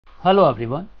Hello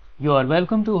everyone, you are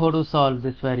welcome to how to solve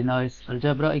this very nice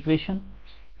algebra equation.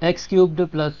 X cubed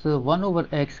plus 1 over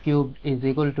x cubed is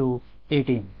equal to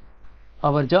 18.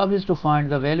 Our job is to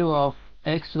find the value of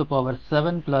x to the power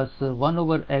 7 plus 1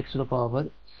 over x to the power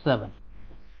 7.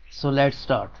 So let's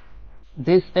start.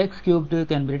 This x cubed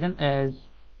can be written as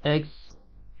x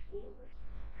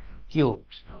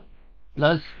cubed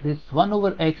plus this 1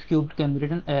 over x cubed can be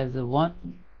written as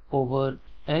 1 over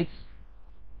x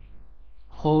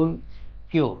whole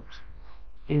cubed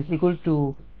is equal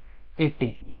to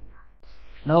 18.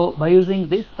 Now by using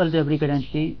this algebraic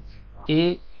identity,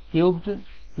 a cubed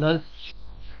plus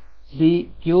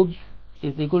b cubed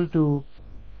is equal to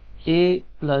a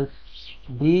plus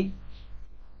b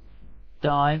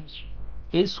times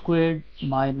a squared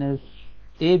minus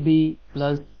ab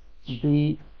plus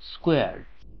b squared.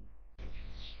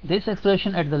 This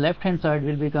expression at the left hand side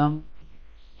will become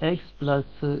x plus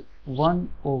 1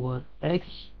 over x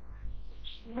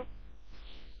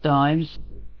times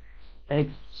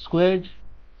x squared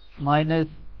minus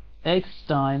x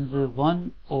times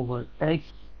 1 over x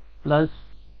plus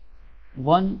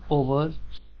 1 over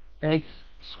x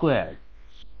squared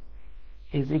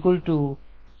is equal to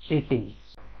 18.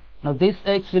 Now this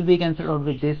x will be cancelled out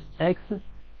with this x,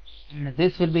 and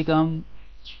this will become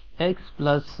x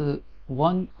plus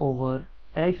 1 over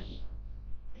x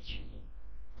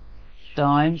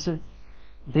times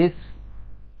this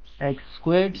x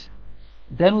squared.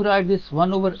 Then we write this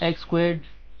 1 over x squared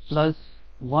plus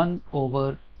 1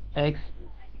 over x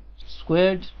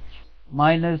squared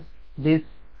minus this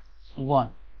 1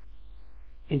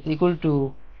 is equal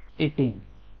to 18.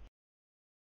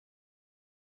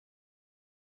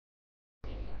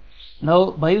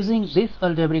 Now by using this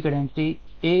algebraic identity,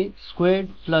 a squared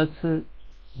plus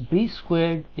b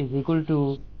squared is equal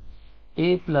to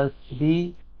a plus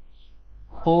b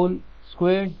whole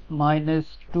squared minus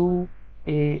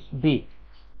 2ab.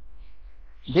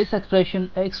 This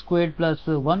expression x squared plus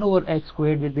 1 over x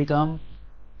squared will become,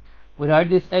 we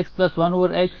write this x plus 1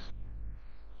 over x,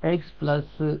 x plus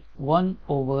 1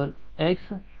 over x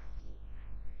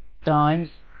times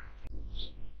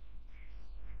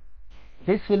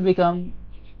this will become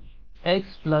x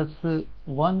plus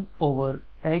 1 over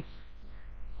x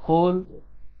whole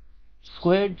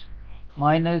squared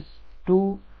minus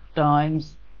 2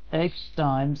 times x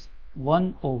times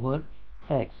 1 over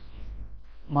x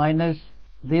minus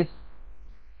this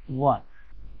 1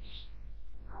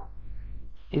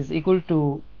 is equal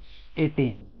to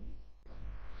 18.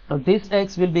 So this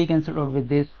x will be cancelled out with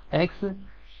this x,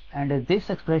 and this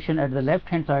expression at the left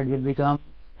hand side will become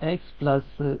x plus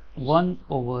 1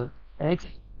 over x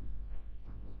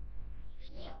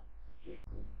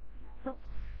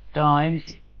times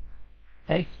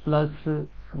x plus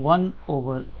 1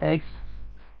 over x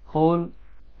whole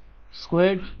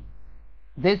squared.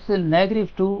 This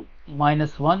negative 2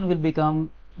 minus 1 will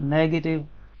become negative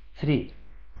 3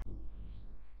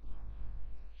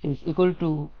 is equal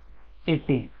to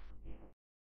 18.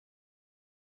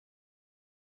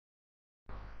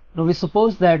 Now we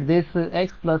suppose that this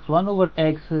x plus 1 over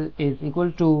x is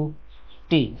equal to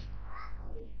t.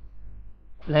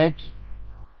 Let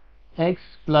x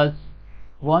plus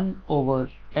 1 over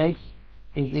x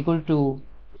is equal to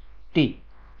t.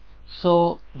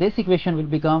 So this equation will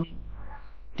become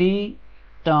t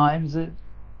times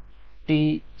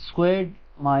t squared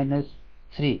minus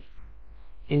 3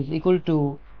 is equal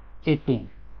to 18.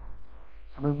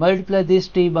 We multiply this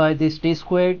t by this t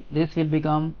squared, this will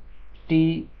become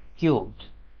t cubed,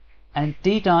 and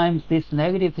t times this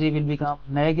negative 3 will become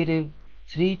negative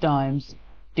 3 times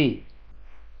t.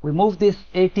 We move this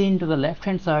 18 to the left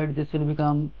hand side, this will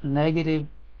become negative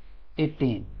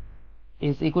 18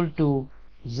 is equal to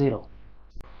 0.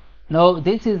 Now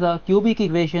this is a cubic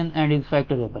equation and is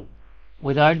factorable.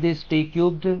 We write this t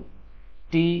cubed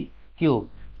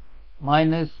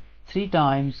minus 3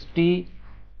 times t.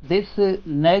 This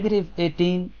negative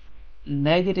 18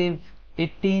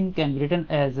 can be written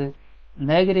as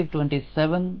negative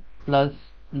 27 plus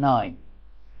 9.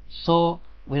 So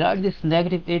we write this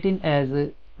negative 18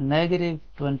 as negative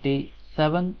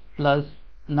 27 plus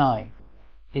 9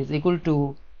 is equal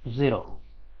to 0.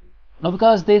 Now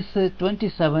because this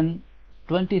 27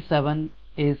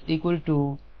 is equal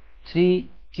to 3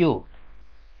 cubed,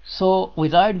 so we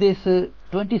write this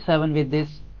 27 with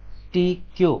this t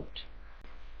cubed,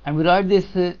 and we write this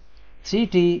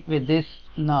 3t with this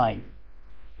 9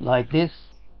 like this.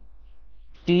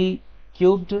 T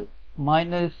cubed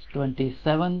minus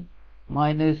 27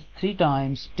 minus 3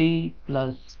 times t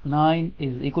plus 9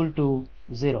 is equal to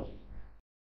 0.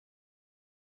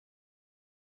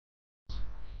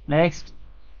 Next,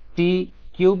 t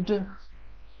cubed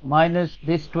minus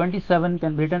this 27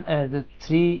 can be written as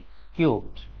 3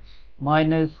 cubed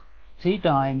minus 3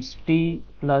 times t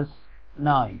plus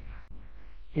 9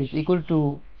 is equal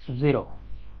to 0.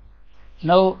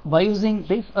 Now by using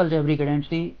this algebraic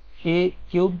identity, a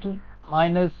cubed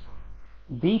minus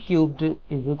b cubed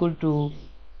is equal to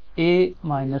a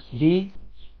minus b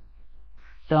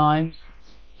times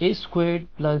a squared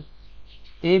plus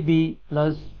ab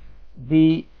plus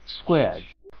b squared.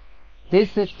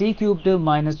 This t cubed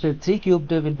minus 3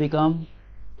 cubed will become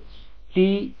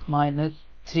t minus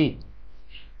 3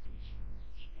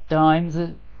 times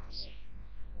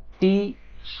t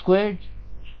squared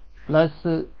plus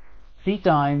 3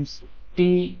 times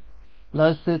t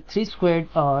plus 3 squared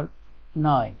are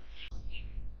 9.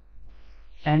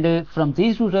 And from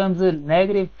these two terms,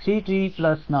 negative 3t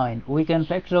plus 9, we can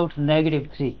factor out negative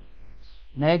 3.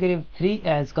 Negative 3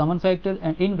 as common factor,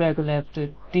 and in bracket left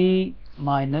t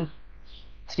minus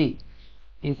 3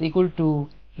 is equal to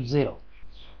 0.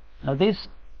 Now this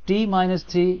t minus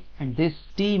 3 and this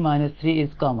t minus 3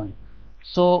 is common.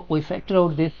 So we factor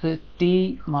out this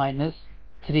t minus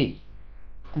 3.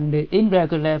 And in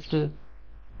bracket left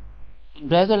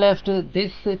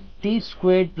this t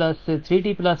squared plus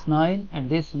 3t plus 9 and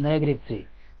this negative 3.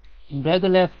 In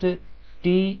bracket left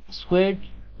t squared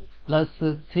plus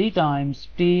 3 times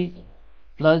t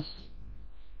plus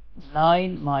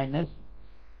 9 minus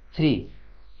 3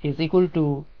 is equal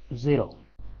to 0.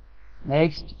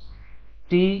 Next,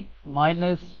 t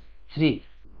minus 3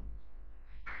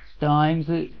 times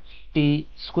t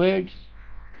squared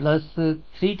plus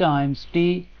 3 times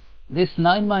t, this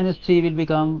 9 minus 3 will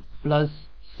become plus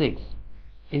 6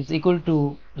 is equal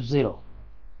to 0.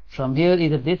 From here,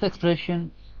 either this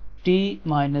expression t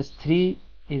minus 3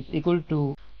 is equal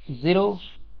to 0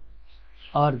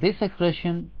 or this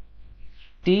expression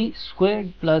t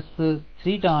squared plus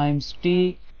 3 times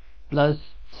t plus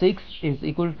 6 is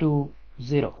equal to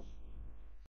 0.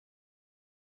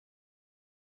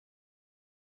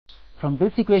 From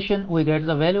this equation, we get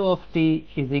the value of t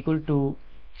is equal to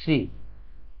 3.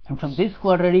 And from this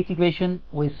quadratic equation,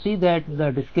 we see that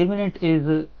the discriminant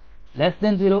is less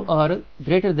than 0 or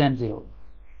greater than 0.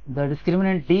 The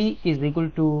discriminant d is equal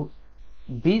to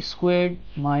b squared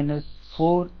minus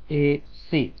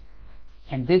 4ac,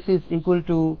 and this is equal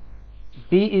to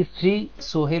b is 3,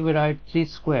 so here we write 3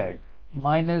 squared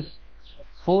minus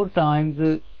 4 times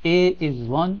a is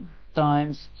 1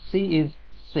 times c is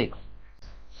 6.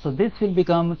 So this will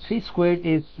become 3 squared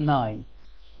is 9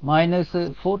 minus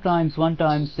 4 times 1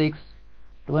 times 6,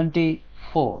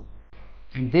 24,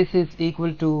 and this is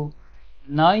equal to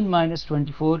 9 minus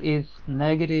 24 is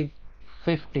negative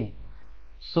 15.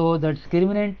 So the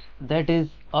discriminant, that is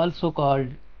also called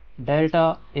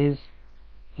delta, is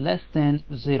less than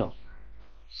 0.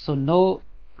 So no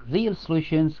real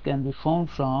solutions can be found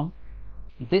from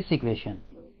this equation.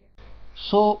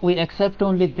 So we accept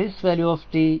only this value of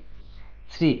t,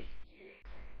 3.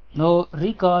 Now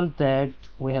recall that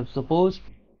we have supposed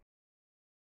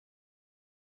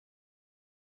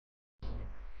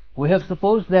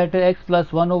that x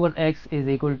plus 1 over x is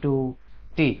equal to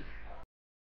t.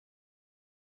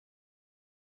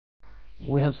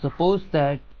 We have supposed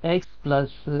that x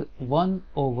plus 1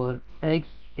 over x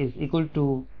is equal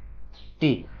to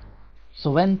t.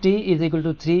 So when t is equal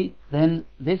to 3, then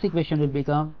this equation will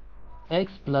become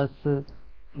x plus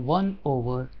 1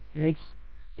 over x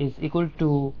is equal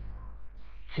to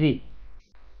 3.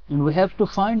 And we have to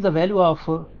find the value of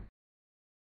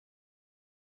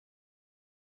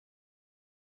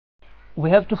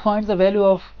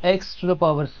x to the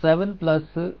power 7 plus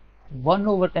 1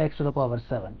 over x to the power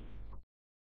 7.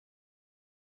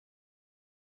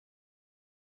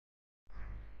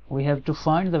 We have to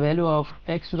find the value of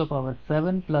x to the power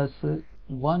 7 plus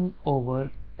 1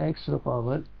 over x to the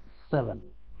power 7.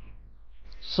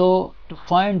 So to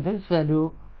find this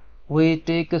value, we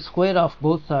take a square of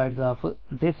both sides of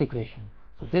this equation.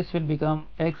 So this will become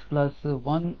x plus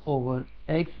 1 over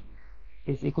x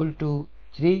is equal to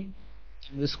 3.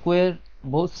 We square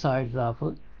both sides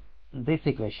of this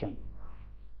equation.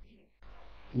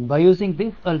 By using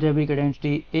this algebraic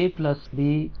identity, a plus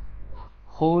b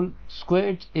whole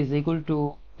squared is equal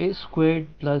to a squared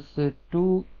plus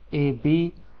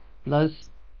 2ab plus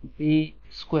b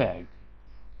squared.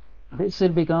 This will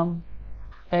become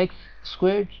x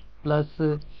squared plus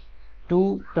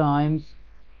 2 times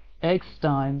x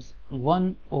times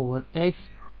 1 over x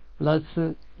plus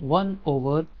 1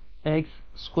 over x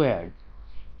squared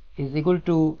is equal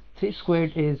to 3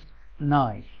 squared is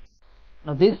 9.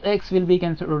 Now this x will be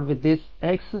cancelled with this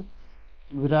x.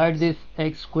 We write this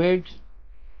x squared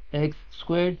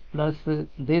plus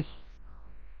this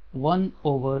 1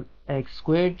 over x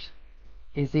squared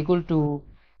is equal to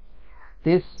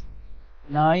this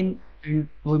 9, and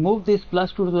we move this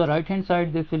plus 2 to the right hand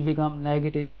side, this will become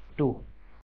negative 2.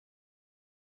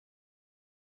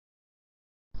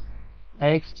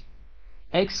 Next,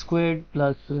 x squared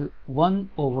plus 1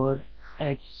 over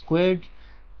x squared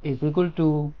is equal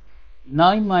to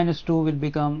 9 minus 2 will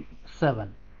become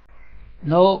 7.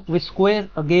 Now we square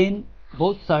again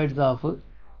both sides of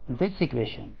this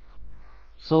equation.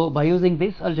 So by using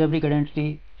this algebraic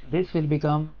identity, this will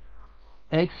become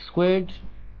x squared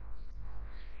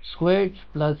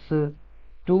plus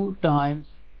 2 times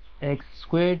x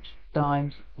squared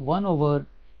times 1 over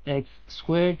x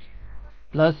squared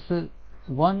plus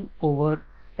 1 over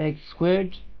x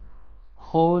squared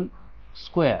whole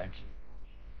squared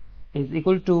is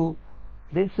equal to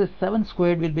this 7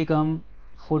 squared will become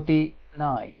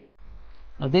 49.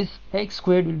 Now this x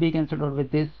squared will be cancelled out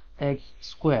with this x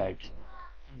squared.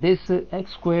 This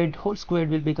x squared whole squared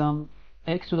will become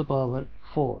x to the power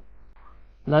 4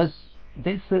 plus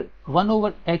this 1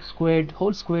 over x squared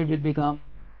whole squared will become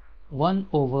 1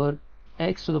 over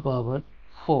x to the power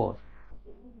 4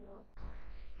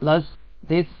 plus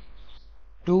this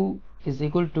 2 is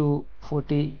equal to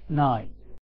 49.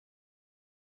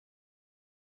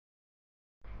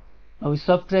 Now we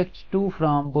subtract 2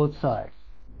 from both sides.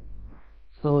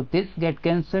 So this get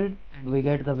cancelled and we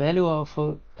get the value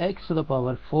of x to the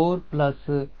power 4 plus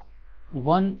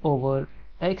 1 over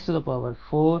x to the power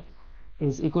 4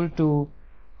 is equal to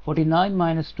 49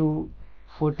 minus 2,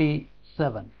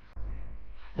 47.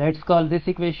 Let's call this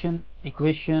equation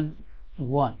equation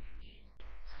 1.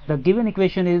 The given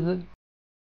equation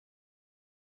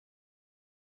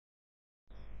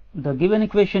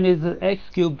is x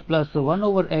cubed plus 1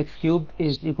 over x cubed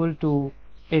is equal to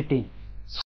 18.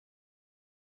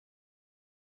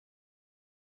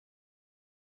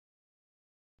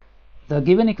 The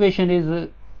given equation is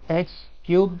x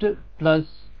cubed plus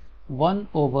 1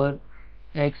 over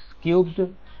x cubed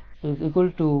is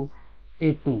equal to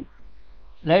 18.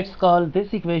 Let's call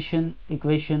this equation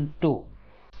equation 2.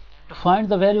 To find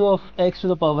the value of x to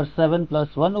the power 7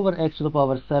 plus 1 over x to the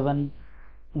power 7,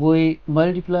 we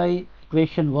multiply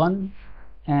equation 1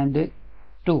 and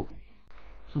 2.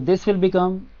 So this will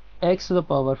become x to the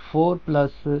power 4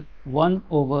 plus 1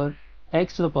 over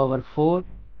x to the power 4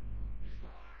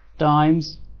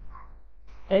 times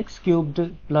x cubed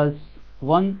plus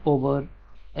 1 over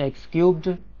x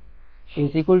cubed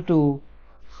is equal to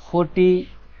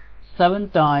 47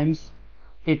 times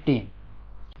 18.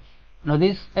 Now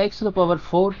this x to the power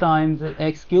 4 times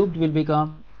x cubed will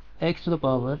become x to the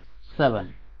power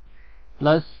 7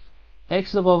 plus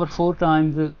x to the power 4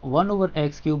 times 1 over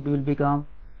x cubed will become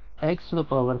x to the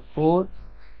power 4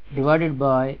 divided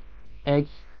by x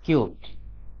cubed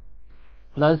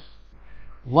plus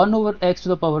 1 over x to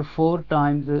the power 4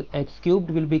 times x cubed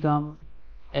will become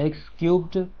x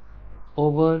cubed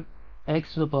over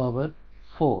x to the power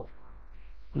 4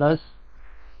 plus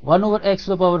 1 over x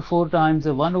to the power 4 times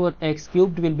 1 over x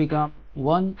cubed will become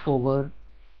 1 over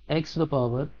x to the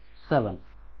power 7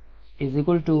 is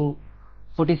equal to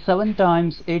 47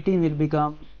 times 18 will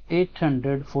become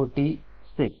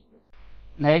 846.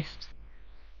 Next,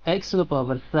 x to the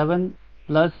power 7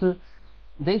 plus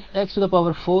this x to the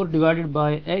power 4 divided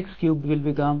by x cubed will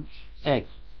become x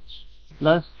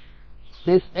plus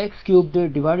this x cubed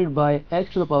divided by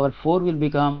x to the power 4 will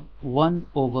become 1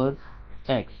 over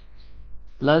x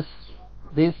plus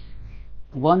this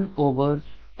 1 over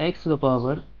x to the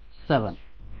power 7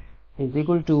 is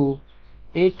equal to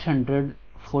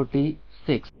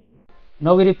 846.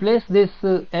 Now we replace this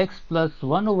x plus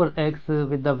 1 over x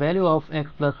with the value of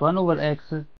x plus 1 over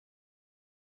x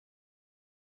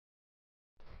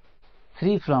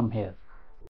 3 from here.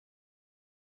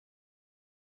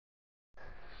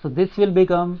 So this will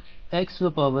become x to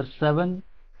the power 7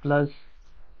 plus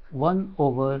 1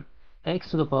 over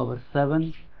x to the power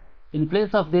 7. In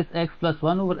place of this x plus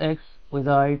 1 over x we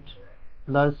write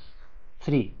plus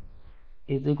 3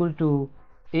 is equal to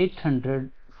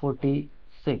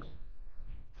 846.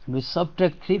 We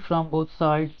subtract 3 from both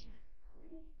sides,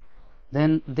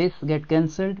 then this get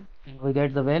cancelled and we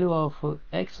get the value of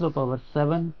x to the power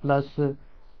 7 plus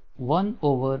 1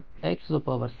 over x to the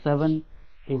power 7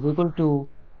 is equal to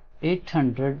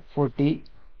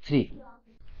 843.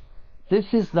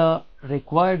 This is the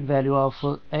required value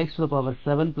of x to the power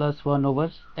 7 plus 1 over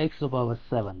x to the power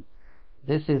 7.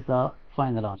 This is the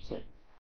final answer.